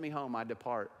calls me home, I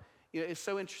depart. You know, it's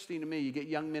so interesting to me. You get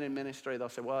young men in ministry, they'll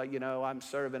say, well, you know, I'm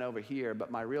serving over here,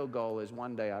 but my real goal is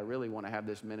one day I really want to have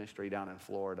this ministry down in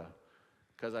Florida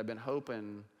because I've been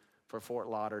hoping for Fort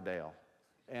Lauderdale,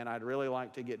 and I'd really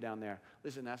like to get down there.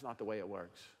 Listen, that's not the way it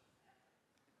works.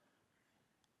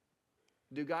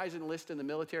 Do guys enlist in the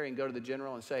military and go to the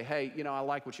general and say, hey, you know, I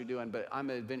like what you're doing, but I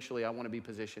want to be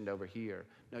positioned over here?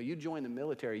 No, you join the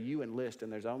military, you enlist,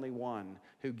 and there's only one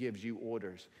who gives you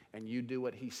orders, and you do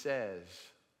what he says,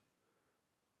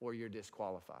 or you're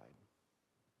disqualified.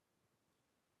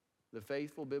 The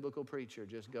faithful biblical preacher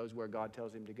just goes where God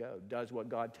tells him to go, does what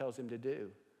God tells him to do.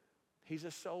 He's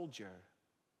a soldier.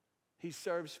 He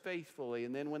serves faithfully,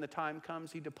 and then when the time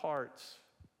comes, he departs.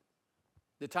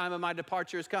 The time of my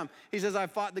departure has come. He says, I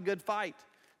fought the good fight,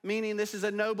 meaning this is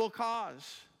a noble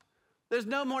cause. There's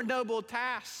no more noble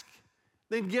task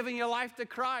than giving your life to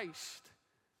Christ.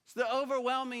 It's the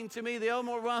overwhelming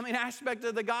aspect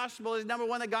of the gospel is, number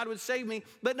one, that God would save me,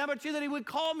 but number two, that he would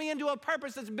call me into a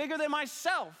purpose that's bigger than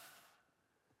myself.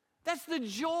 That's the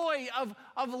joy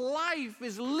of life,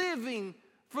 is living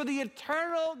for the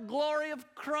eternal glory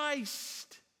of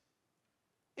Christ.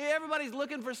 Everybody's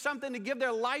looking for something to give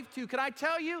their life to. Can I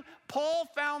tell you, Paul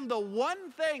found the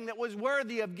one thing that was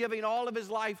worthy of giving all of his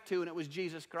life to, and it was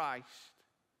Jesus Christ.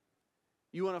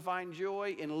 You want to find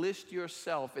joy? Enlist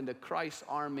yourself into Christ's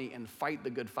army and fight the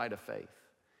good fight of faith.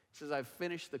 He says, I've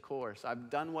finished the course. I've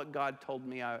done what God told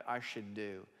me I should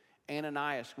do.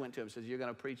 Ananias went to him and says, you're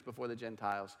going to preach before the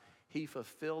Gentiles. He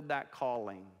fulfilled that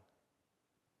calling.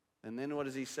 And then what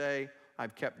does he say?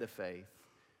 I've kept the faith.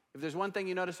 If there's one thing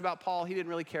you notice about Paul, he didn't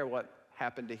really care what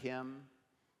happened to him,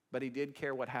 but he did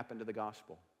care what happened to the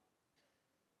gospel.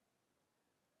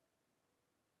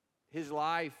 His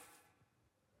life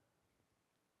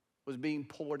was being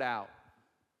poured out.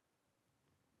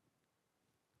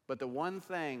 But the one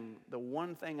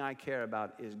thing I care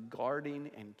about is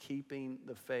guarding and keeping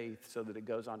the faith so that it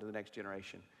goes on to the next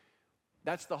generation.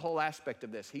 That's the whole aspect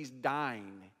of this. He's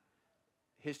dying.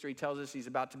 History tells us he's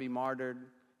about to be martyred.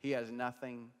 He has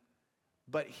nothing.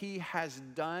 But he has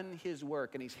done his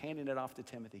work, and he's handing it off to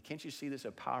Timothy. Can't you see this?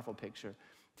 A powerful picture.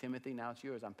 Timothy, now it's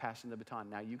yours. I'm passing the baton.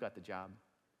 Now you got the job.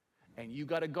 And you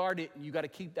got to guard it, and you got to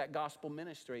keep that gospel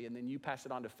ministry, and then you pass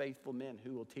it on to faithful men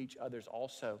who will teach others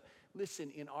also.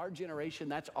 Listen, in our generation,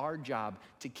 that's our job,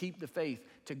 to keep the faith,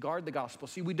 to guard the gospel.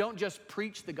 See, we don't just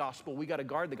preach the gospel, we got to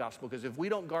guard the gospel, because if we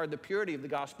don't guard the purity of the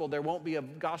gospel, there won't be a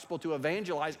gospel to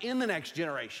evangelize in the next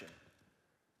generation.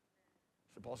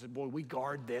 So Paul said, boy, we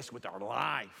guard this with our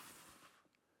life,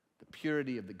 the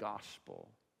purity of the gospel.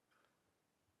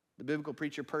 The biblical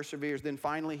preacher perseveres. Then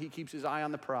finally, he keeps his eye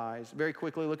on the prize. Very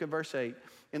quickly, look at verse 8.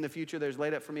 In the future, there's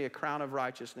laid up for me a crown of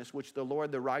righteousness, which the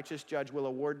Lord, the righteous judge, will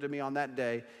award to me on that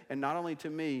day. And not only to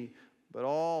me, but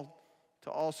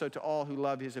also to all who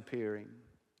love his appearing.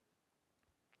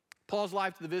 Paul's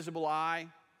life to the visible eye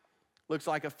looks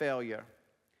like a failure.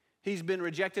 He's been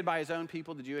rejected by his own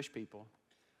people, the Jewish people.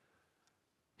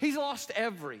 He's lost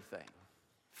everything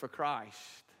for Christ.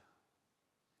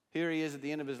 Here he is at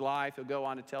the end of his life. He'll go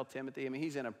on to tell Timothy. I mean,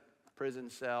 he's in a prison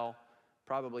cell,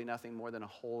 probably nothing more than a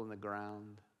hole in the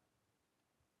ground.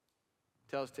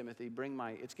 Tells Timothy,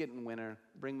 it's getting winter,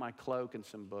 bring my cloak and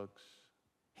some books.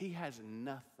 He has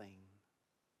nothing.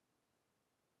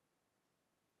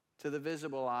 To the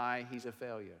visible eye, he's a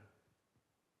failure.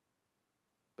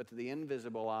 But to the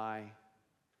invisible eye,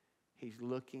 he's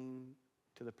looking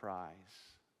to the prize.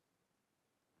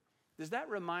 Does that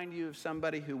remind you of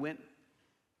somebody who went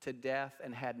to death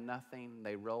and had nothing?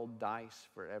 They rolled dice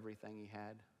for everything he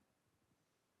had.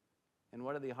 And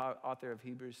what did the author of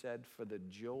Hebrews said? For the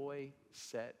joy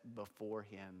set before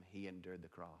him, he endured the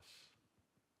cross.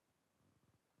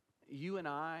 You and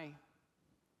I,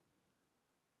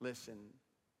 listen,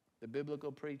 the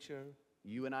biblical preacher,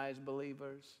 you and I as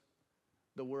believers,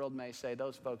 the world may say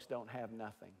those folks don't have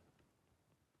nothing.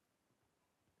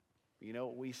 But you know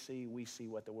what we see? We see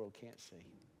what the world can't see.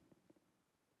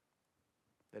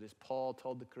 That as Paul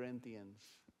told the Corinthians,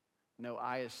 no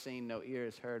eye has seen, no ear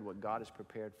has heard what God has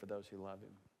prepared for those who love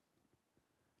him.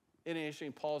 Isn't it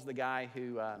interesting? Paul's the guy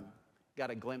who got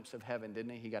a glimpse of heaven,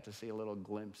 didn't he? He got to see a little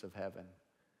glimpse of heaven.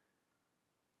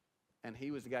 And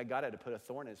he was the guy God had to put a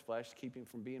thorn in his flesh to keep him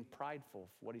from being prideful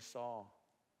for what he saw.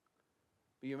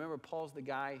 But you remember, Paul's the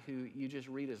guy who you just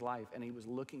read his life, and he was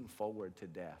looking forward to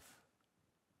death.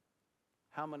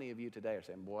 How many of you today are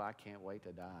saying, boy, I can't wait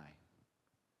to die?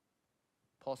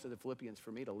 Paul said to Philippians,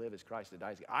 for me to live is Christ, to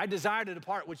die is gain. I desire to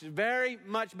depart, which is very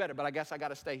much better, but I guess I got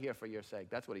to stay here for your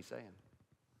sake. That's what he's saying.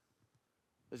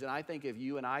 Listen, I think if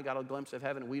you and I got a glimpse of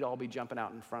heaven, we'd all be jumping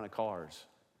out in front of cars.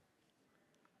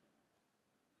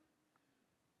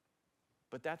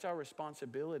 But that's our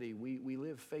responsibility. We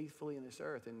live faithfully in this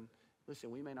earth. And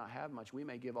listen, we may not have much. We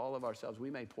may give all of ourselves.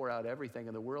 We may pour out everything.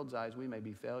 In the world's eyes, we may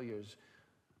be failures.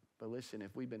 But listen,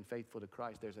 if we've been faithful to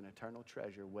Christ, there's an eternal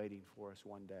treasure waiting for us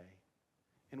one day.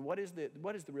 And what is the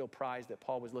real prize that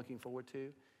Paul was looking forward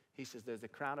to? He says, there's the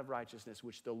crown of righteousness,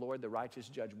 which the Lord, the righteous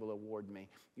judge, will award me.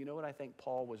 You know what I think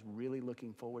Paul was really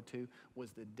looking forward to?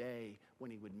 Was the day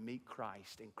when he would meet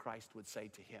Christ, and Christ would say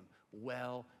to him,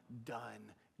 well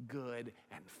done, good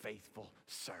and faithful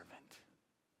servant.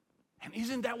 And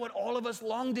isn't that what all of us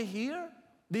long to hear?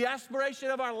 The aspiration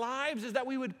of our lives is that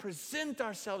we would present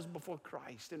ourselves before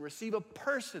Christ and receive a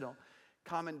personal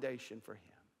commendation for him.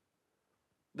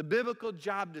 The biblical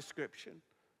job description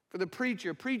for the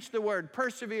preacher: preach the word,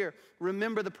 persevere,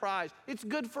 remember the prize. It's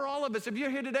good for all of us. If you're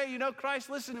here today, you know Christ,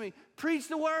 listen to me. Preach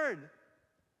the word.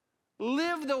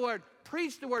 Live the word.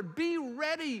 Preach the word. Be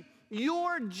ready.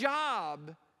 Your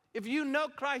job, if you know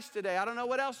Christ today, I don't know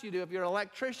what else you do. If you're an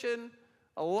electrician,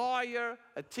 a lawyer,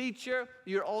 a teacher,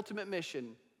 your ultimate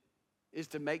mission is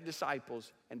to make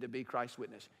disciples and to be Christ's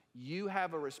witness. You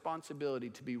have a responsibility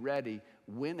to be ready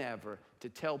whenever to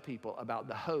tell people about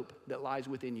the hope that lies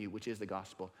within you, which is the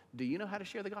gospel. Do you know how to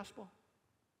share the gospel?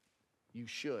 You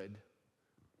should.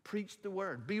 Preach the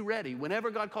word. Be ready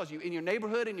whenever God calls you. In your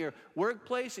neighborhood, in your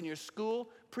workplace, in your school,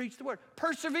 preach the word.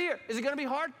 Persevere. Is it going to be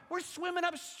hard? We're swimming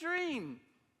upstream.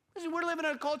 Listen, we're living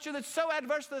in a culture that's so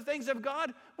adverse to the things of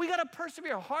God. We got to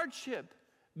persevere hardship.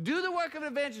 Do the work of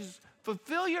an evangelist.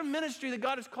 Fulfill your ministry that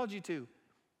God has called you to.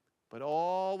 But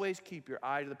always keep your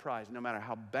eye to the prize. No matter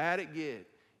how bad it gets,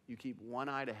 you keep one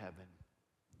eye to heaven.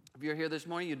 If you're here this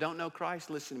morning, you don't know Christ,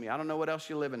 listen to me. I don't know what else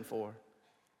you're living for.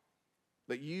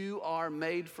 But you are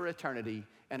made for eternity,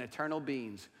 and eternal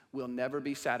beings will never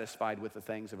be satisfied with the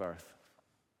things of earth.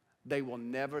 They will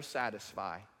never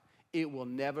satisfy. It will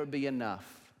never be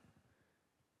enough.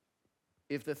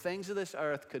 If the things of this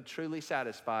earth could truly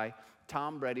satisfy,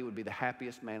 Tom Brady would be the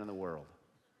happiest man in the world.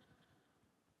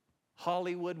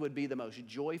 Hollywood would be the most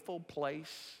joyful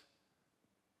place,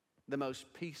 the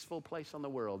most peaceful place on the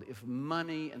world if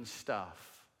money and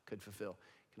stuff could fulfill.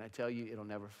 Can I tell you, it'll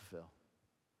never fulfill.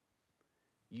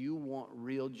 You want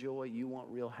real joy, you want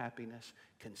real happiness,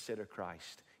 consider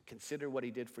Christ. Consider what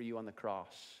he did for you on the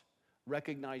cross.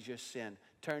 Recognize your sin.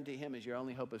 Turn to him as your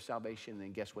only hope of salvation, and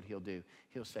then guess what he'll do?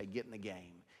 He'll say, get in the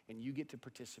game, and you get to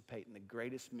participate in the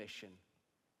greatest mission.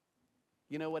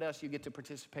 You know what else? You get to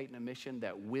participate in a mission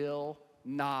that will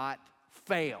not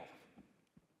fail.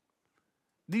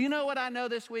 Do you know what I know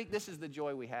this week? This is the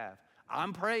joy we have.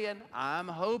 I'm praying, I'm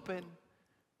hoping.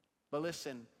 But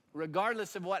listen,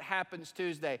 regardless of what happens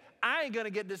Tuesday, I ain't going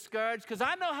to get discouraged because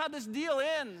I know how this deal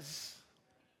ends.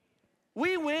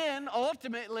 We win,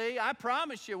 ultimately. I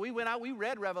promise you, we went out. We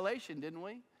read Revelation, didn't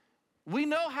we? We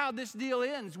know how this deal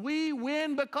ends. We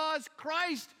win because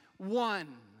Christ won.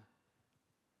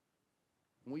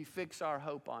 We fix our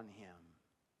hope on him.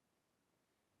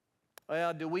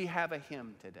 Well, do we have a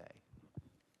hymn today?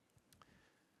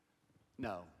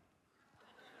 No.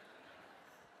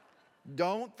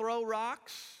 Don't throw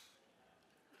rocks.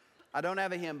 I don't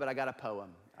have a hymn, but I got a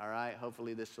poem, all right?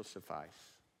 Hopefully this will suffice.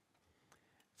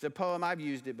 It's a poem. I've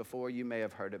used it before. You may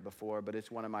have heard it before, but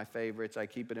it's one of my favorites. I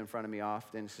keep it in front of me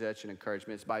often. It's such an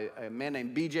encouragement. It's by a man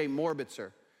named B.J.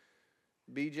 Morbitzer.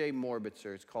 B.J.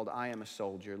 Morbitzer. It's called I Am a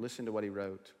Soldier. Listen to what he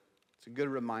wrote. It's a good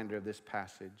reminder of this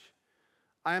passage.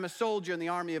 I am a soldier in the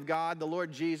army of God. The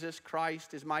Lord Jesus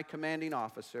Christ is my commanding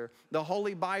officer. The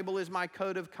Holy Bible is my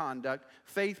code of conduct.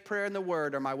 Faith, prayer, and the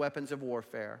Word are my weapons of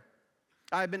warfare.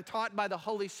 I have been taught by the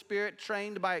Holy Spirit,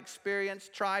 trained by experience,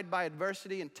 tried by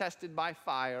adversity, and tested by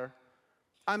fire.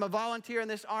 I'm a volunteer in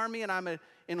this army, and I'm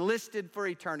enlisted for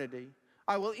eternity.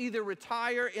 I will either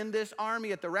retire in this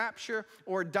army at the rapture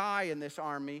or die in this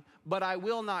army, but I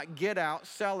will not get out,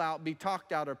 sell out, be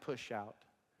talked out, or push out.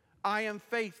 I am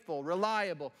faithful,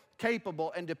 reliable,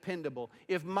 capable, and dependable.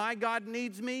 If my God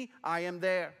needs me, I am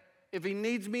there. If he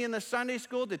needs me in the Sunday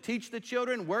school to teach the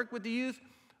children, work with the youth,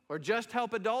 or just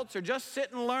help adults, or just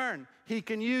sit and learn, he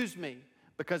can use me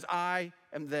because I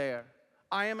am there.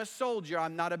 I am a soldier.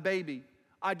 I'm not a baby.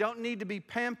 I don't need to be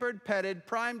pampered, petted,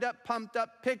 primed up, pumped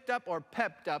up, picked up, or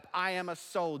pepped up. I am a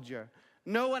soldier.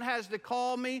 No one has to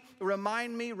call me,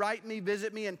 remind me, write me,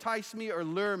 visit me, entice me, or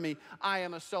lure me. I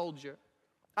am a soldier.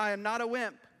 I am not a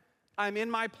wimp. I'm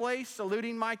in my place,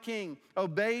 saluting my king,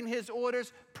 obeying his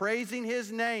orders, praising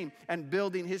his name, and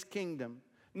building his kingdom.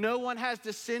 No one has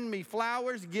to send me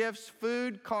flowers, gifts,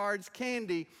 food, cards,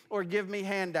 candy, or give me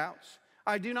handouts.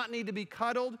 I do not need to be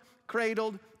cuddled,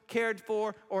 cradled, cared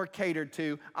for, or catered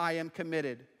to. I am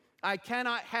committed. I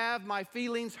cannot have my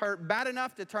feelings hurt bad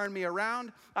enough to turn me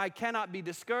around. I cannot be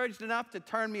discouraged enough to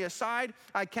turn me aside.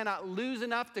 I cannot lose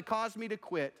enough to cause me to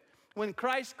quit. When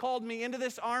Christ called me into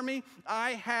this army,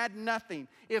 I had nothing.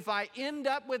 If I end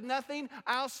up with nothing,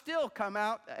 I'll still come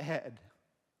out ahead.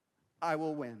 I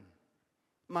will win.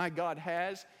 My God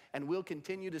has and will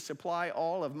continue to supply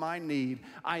all of my need.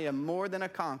 I am more than a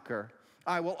conqueror.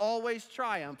 I will always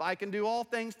triumph. I can do all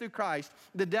things through Christ.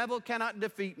 The devil cannot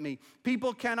defeat me.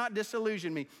 People cannot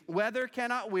disillusion me. Weather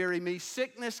cannot weary me.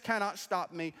 Sickness cannot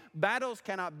stop me. Battles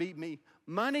cannot beat me.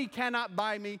 Money cannot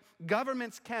buy me.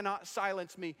 Governments cannot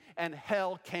silence me. And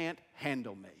hell can't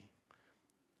handle me.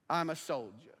 I'm a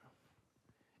soldier.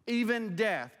 Even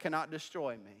death cannot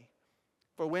destroy me.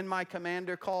 For when my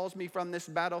commander calls me from this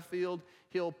battlefield,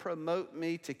 he'll promote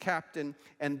me to captain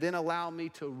and then allow me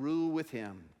to rule with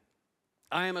him.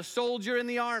 I am a soldier in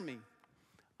the army.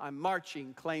 I'm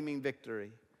marching, claiming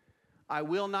victory. I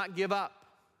will not give up.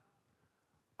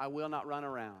 I will not run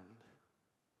around.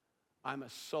 I'm a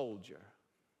soldier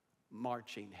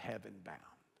marching heaven bound.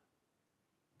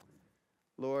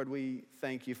 Lord, we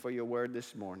thank you for your word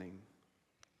this morning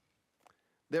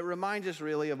that reminds us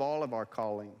really of all of our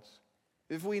callings.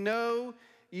 If we know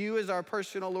you as our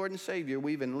personal Lord and Savior,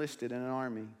 we've enlisted in an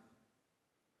army.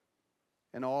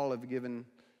 And all have been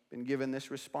given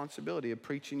this responsibility of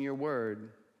preaching your word,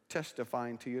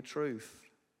 testifying to your truth.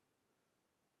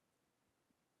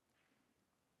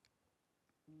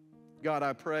 God,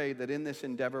 I pray that in this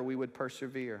endeavor we would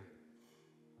persevere.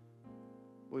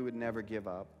 We would never give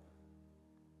up.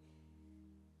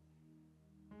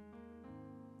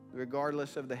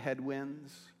 Regardless of the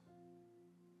headwinds,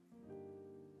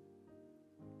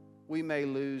 we may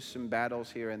lose some battles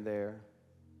here and there,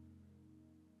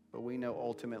 but we know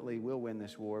ultimately we'll win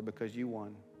this war because you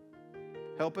won.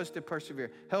 Help us to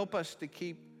persevere. Help us to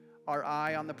keep our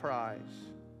eye on the prize.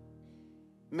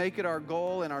 Make it our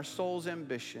goal and our soul's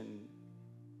ambition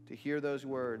to hear those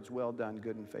words, well done,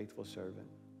 good and faithful servant.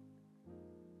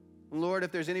 Lord,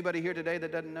 if there's anybody here today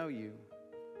that doesn't know you,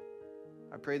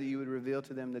 I pray that you would reveal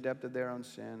to them the depth of their own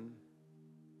sin.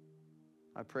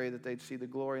 I pray that they'd see the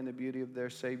glory and the beauty of their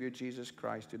Savior, Jesus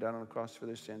Christ, who died on the cross for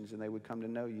their sins, and they would come to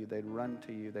know you. They'd run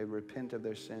to you. They'd repent of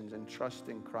their sins and trust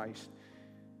in Christ.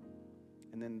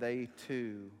 And then they,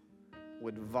 too,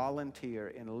 would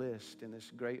volunteer, enlist in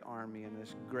this great army, in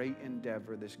this great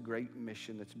endeavor, this great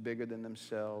mission that's bigger than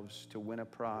themselves, to win a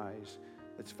prize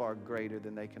that's far greater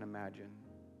than they can imagine.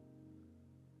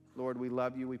 Lord, we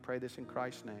love you. We pray this in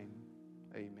Christ's name.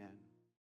 Amen.